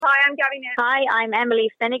I'm Gabby Nance. Hi, I'm Emily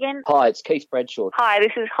Finnegan. Hi, it's Keith Bradshaw. Hi,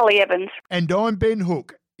 this is Holly Evans. And I'm Ben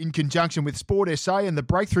Hook. In conjunction with Sport SA and the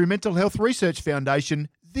Breakthrough Mental Health Research Foundation,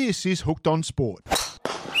 this is Hooked on Sport.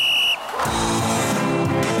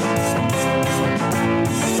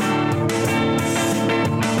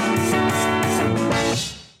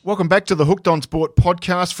 Welcome back to the Hooked on Sport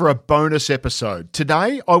podcast for a bonus episode.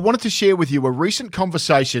 Today, I wanted to share with you a recent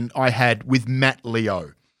conversation I had with Matt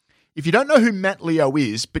Leo. If you don't know who Matt Leo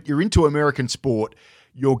is, but you're into American sport,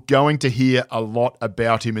 you're going to hear a lot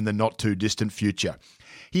about him in the not-too-distant future.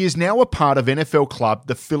 He is now a part of NFL club,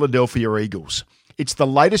 the Philadelphia Eagles. It's the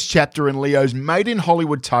latest chapter in Leo's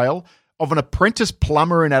made-in-Hollywood tale of an apprentice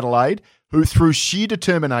plumber in Adelaide who, through sheer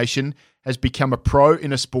determination, has become a pro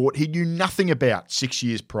in a sport he knew nothing about 6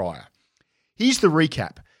 years prior. Here's the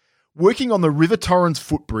recap. Working on the River Torrens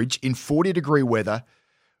footbridge in 40-degree weather,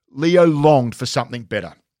 Leo longed for something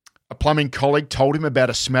better. A plumbing colleague told him about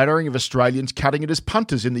a smattering of Australians cutting it as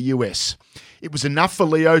punters in the US. It was enough for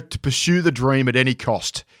Leo to pursue the dream at any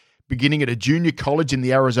cost, beginning at a junior college in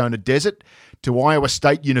the Arizona desert to Iowa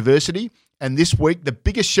State University, and this week the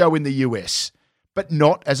biggest show in the US, but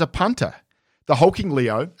not as a punter. The hulking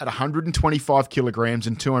Leo, at 125 kilograms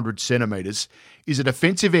and 200 centimetres, is a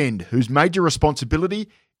defensive end whose major responsibility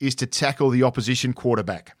is to tackle the opposition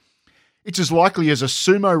quarterback. It's as likely as a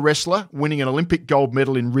sumo wrestler winning an Olympic gold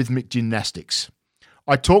medal in rhythmic gymnastics.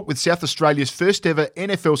 I talked with South Australia's first ever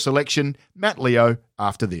NFL selection, Matt Leo,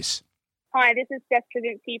 after this. Hi, this is Steph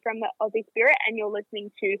Krasinski from the Aussie Spirit, and you're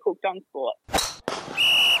listening to Hooked on Sport.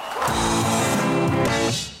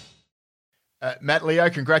 Matt Leo,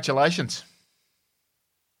 congratulations.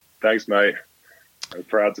 Thanks, mate. I'm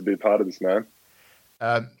proud to be part of this, man.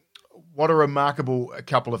 What a remarkable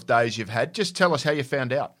couple of days you've had. Just tell us how you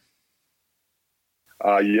found out.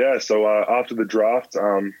 So after the draft,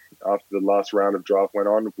 after the last round of draft went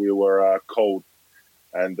on, we were called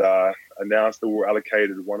and announced that we were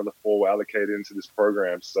allocated, one of the four were allocated into this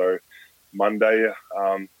program. So Monday,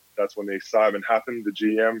 that's when the excitement happened. The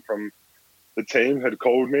GM from the team had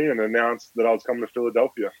called me and announced that I was coming to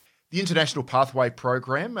Philadelphia. The International Pathway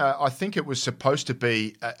Program, I think it was supposed to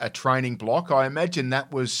be a training block. I imagine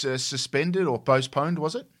that was suspended or postponed,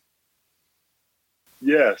 was it?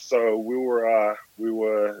 Yeah, so we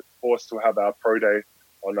were forced to have our pro day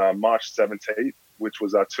on March 17th, which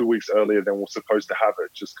was 2 weeks earlier than we were supposed to have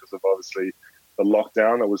it, just because of obviously the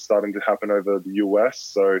lockdown that was starting to happen over the US.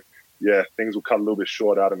 So yeah, things were cut a little bit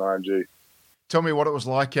short out in IMG. Tell me what it was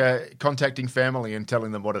like contacting family and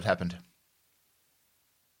telling them what had happened.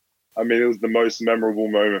 I mean, it was the most memorable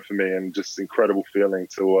moment for me, and just incredible feeling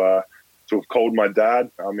to have called my dad.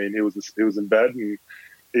 I mean, he was in bed and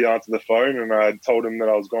he answered the phone, and I told him that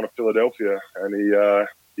I was going to Philadelphia, and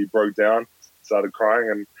he broke down, started crying,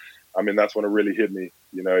 and I mean, that's when it really hit me.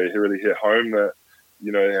 You know, it really hit home that,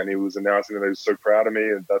 you know, and he was announcing that he was so proud of me,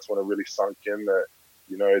 and that's when it really sunk in that,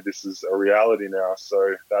 you know, this is a reality now.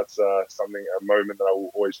 So that's a moment that I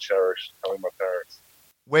will always cherish, telling my parents.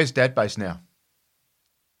 Where's Dad based now?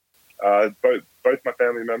 Both my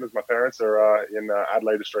family members, my parents are in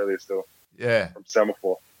Adelaide, Australia still. Yeah. From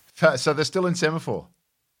Semaphore. So they're still in Semaphore?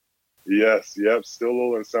 Yes, yep, still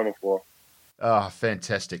all in Semaphore. Oh,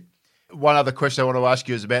 fantastic. One other question I want to ask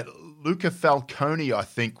you is about Luca Falcone, I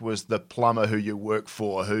think, was the plumber who you work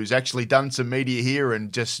for, who's actually done some media here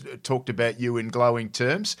and just talked about you in glowing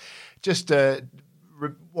terms. Just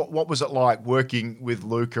what was it like working with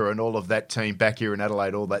Luca and all of that team back here in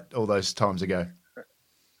Adelaide all those times ago?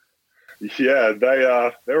 Yeah,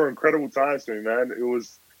 they were incredible times for me, man. It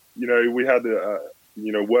was, you know, we had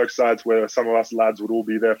work sites where some of us lads would all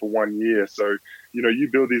be there for 1 year. So, you know, you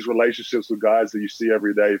build these relationships with guys that you see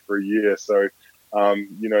every day for a year. So,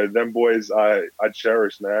 you know, them boys I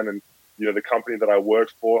cherish, man. And, you know, the company that I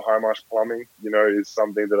worked for, Highmarsh Plumbing, you know, is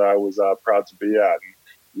something that I was proud to be at. And,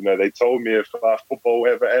 you know, they told me if football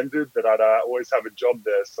ever ended that I'd always have a job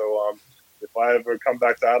there. So, if I ever come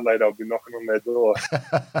back to Adelaide, I'll be knocking on their door.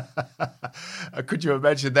 Could you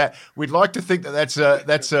imagine that? We'd like to think that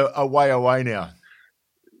that's a way away now.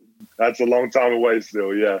 That's a long time away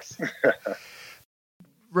still, yes.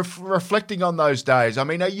 Reflecting on those days, I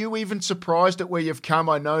mean, are you even surprised at where you've come?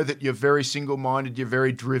 I know that you're very single-minded, you're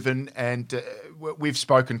very driven, and we've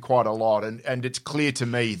spoken quite a lot, and it's clear to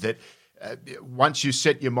me that once you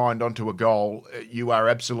set your mind onto a goal, you are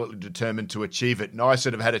absolutely determined to achieve it. And I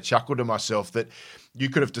sort of had a chuckle to myself that you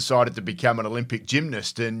could have decided to become an Olympic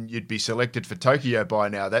gymnast and you'd be selected for Tokyo by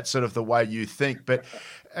now. That's sort of the way you think. But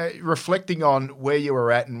reflecting on where you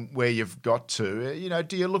were at and where you've got to, you know,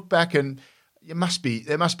 do you look back and there must be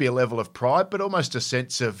a level of pride, but almost a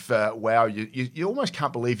sense of, wow, you almost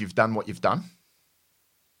can't believe you've done what you've done?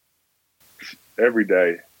 every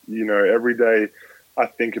day. Every day I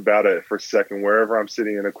think about it for a second. Wherever I'm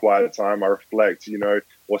sitting in a quiet time, I reflect,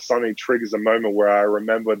 or something triggers a moment where I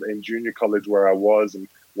remember in junior college where I was and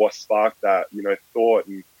what sparked that, thought.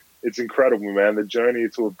 And it's incredible, man. The journey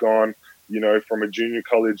to have gone, from a junior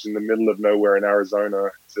college in the middle of nowhere in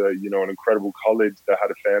Arizona to, an incredible college that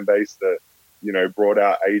had a fan base that, brought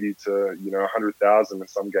out 80 to, 100,000 in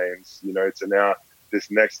some games, to now this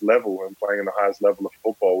next level and playing in the highest level of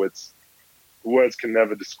football. Words can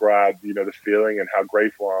never describe, the feeling and how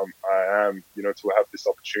grateful I am, to have this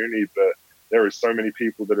opportunity. But there are so many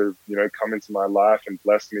people that have, come into my life and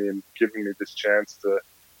blessed me and given me this chance to,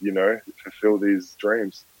 fulfill these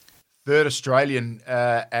dreams. Third Australian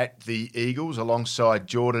at the Eagles alongside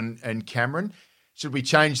Jordan and Cameron. Should we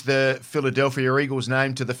change the Philadelphia Eagles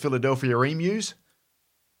name to the Philadelphia Emus?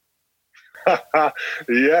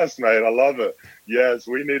 Yes, mate. I love it. Yes,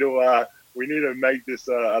 we need to make this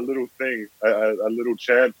a little thing, a little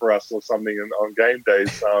chant for us or something on game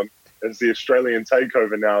days. It's the Australian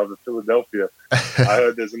takeover now of Philadelphia. I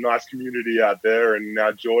heard there's a nice community out there, and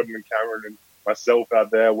now Jordan and Cameron and myself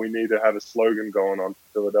out there, we need to have a slogan going on for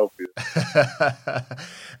Philadelphia.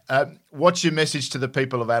 What's your message to the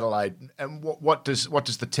people of Adelaide, and what does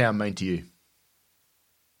the town mean to you?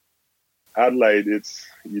 Adelaide, it's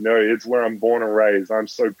where I'm born and raised. I'm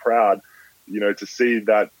so proud, to see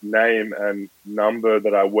that name and number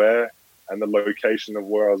that I wear and the location of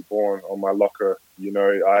where I was born on my locker.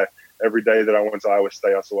 Every day that I went to Iowa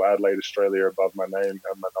State, I saw Adelaide, Australia above my name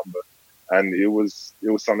and my number. And it was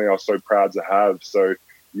something I was so proud to have. So,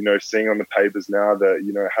 seeing on the papers now that,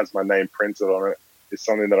 it has my name printed on it, is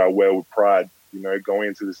something that I wear with pride. Going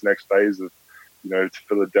into this next phase of, to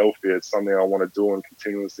Philadelphia, it's something I want to do and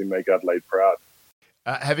continuously make Adelaide proud.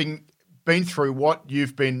 Having been through what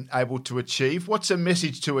you've been able to achieve, what's a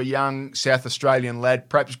message to a young South Australian lad,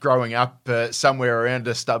 perhaps growing up somewhere around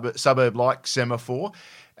a suburb like Semaphore,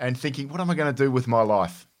 and thinking, what am I going to do with my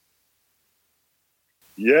life?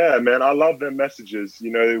 Yeah, man, I love their messages.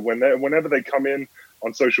 Whenever they come in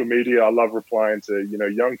on social media, I love replying to,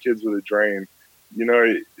 young kids with a dream.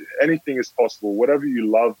 Anything is possible. Whatever you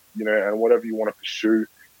love, and whatever you want to pursue,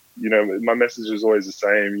 my message is always the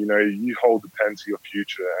same. You hold the pen to your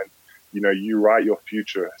future and, you write your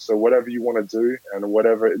future. So whatever you want to do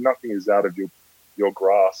and nothing is out of your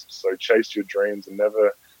grasp. So chase your dreams and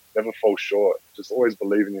never fall short. Just always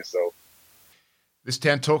believe in yourself. This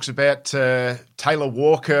town talks about Taylor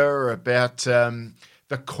Walker, about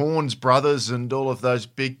the Corns brothers and all of those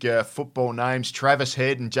big football names, Travis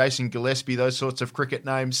Head and Jason Gillespie, those sorts of cricket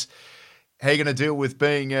names. How are you going to deal with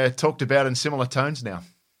being talked about in similar tones now?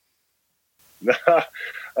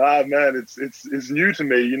 Man, it's new to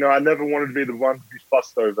me. I never wanted to be the one to be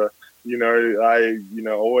fussed over. I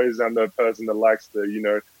always am the person that likes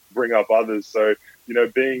to, bring up others. So,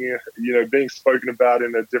 being spoken about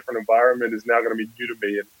in a different environment is now going to be new to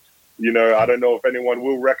me. And, I don't know if anyone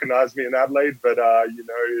will recognize me in Adelaide, but,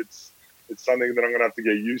 it's something that I'm going to have to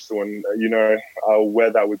get used to. And, I'll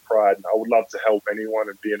wear that with pride. I would love to help anyone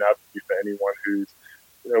and be an advocate for anyone who's,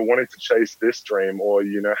 wanting to chase this dream or,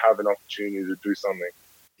 have an opportunity to do something.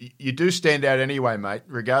 You do stand out anyway, mate,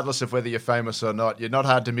 regardless of whether you're famous or not. You're not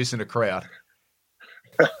hard to miss in a crowd.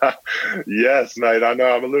 Yes, mate. I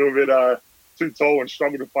know I'm a little bit too tall and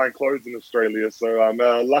struggle to find clothes in Australia. So I'm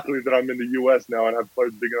luckily that I'm in the US now and have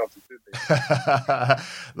clothes big enough to fit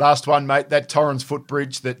me. Last one, mate. That Torrens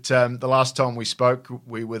footbridge that the last time we spoke,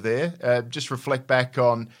 we were there. Just reflect back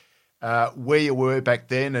on where you were back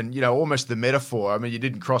then and, almost the metaphor. I mean, you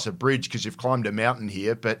didn't cross a bridge because you've climbed a mountain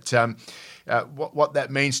here, but what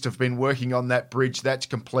that means to have been working on that bridge, that's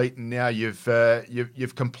complete, and now you've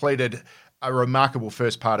completed a remarkable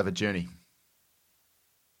first part of a journey.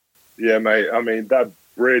 Yeah, mate. I mean, that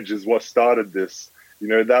bridge is what started this.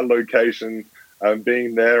 That location,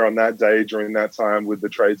 being there on that day during that time with the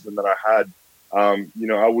tradesmen that I had,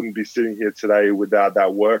 I wouldn't be sitting here today without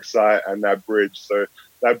that work site and that bridge. So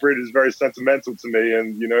that bridge is very sentimental to me.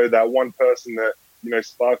 And, that one person that,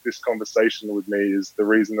 sparked this conversation with me is the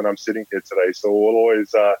reason that I'm sitting here today. So it will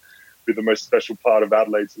always be the most special part of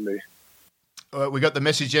Adelaide to me. We got the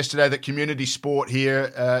message yesterday that community sport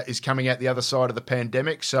here is coming out the other side of the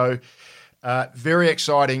pandemic. So very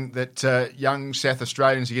exciting that young South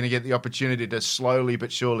Australians are going to get the opportunity to slowly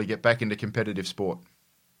but surely get back into competitive sport.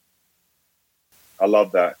 I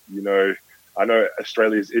love that. I know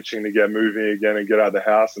Australia's itching to get moving again and get out of the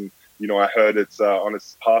house. And, I heard it's on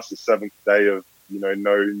its past the 7th day of,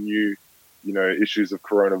 no new, issues of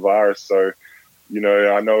coronavirus. So,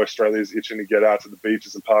 I know Australia's itching to get out to the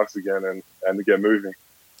beaches and parks again and to get moving.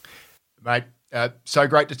 Mate, so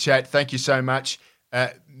great to chat. Thank you so much.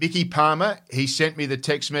 Mickey Palmer, he sent me the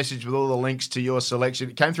text message with all the links to your selection.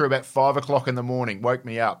 It came through about 5 o'clock in the morning, woke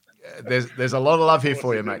me up. There's a lot of love here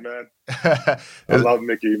for you, mate. Man. I love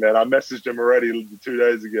Mickey, man. I messaged him already 2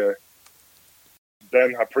 days ago.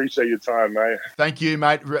 Ben, I appreciate your time, mate. Thank you,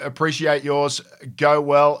 mate. Appreciate yours. Go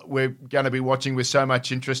well. We're going to be watching with so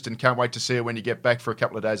much interest and can't wait to see you when you get back for a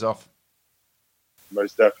couple of days off.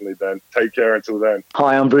 Most definitely, Ben. Take care until then.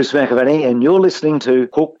 Hi, I'm Bruce McAvaney, and you're listening to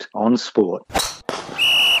Hooked on Sport.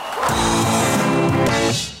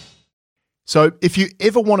 So if you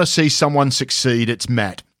ever want to see someone succeed, it's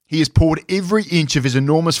Matt. He has poured every inch of his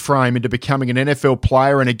enormous frame into becoming an NFL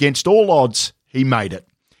player, and against all odds, he made it.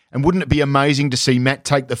 And wouldn't it be amazing to see Matt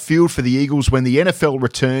take the field for the Eagles when the NFL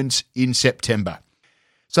returns in September?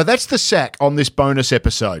 So that's the sack on this bonus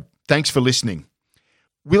episode. Thanks for listening.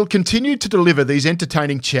 We'll continue to deliver these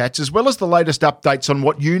entertaining chats as well as the latest updates on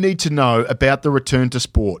what you need to know about the return to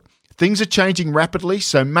sport. Things are changing rapidly,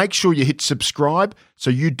 so make sure you hit subscribe so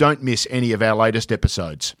you don't miss any of our latest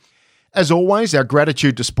episodes. As always, our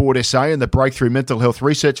gratitude to Sport SA and the Breakthrough Mental Health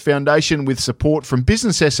Research Foundation with support from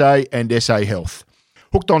Business SA and SA Health.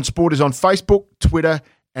 Hooked on Sport is on Facebook, Twitter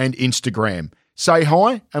and Instagram. Say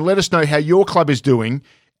hi and let us know how your club is doing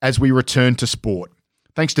as we return to sport.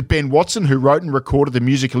 Thanks to Ben Watson, who wrote and recorded the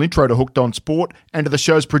musical intro to Hooked on Sport, and to the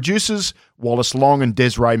show's producers, Wallace Long and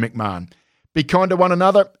Desiree McMahon. Be kind to one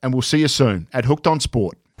another, and we'll see you soon at Hooked on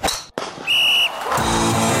Sport.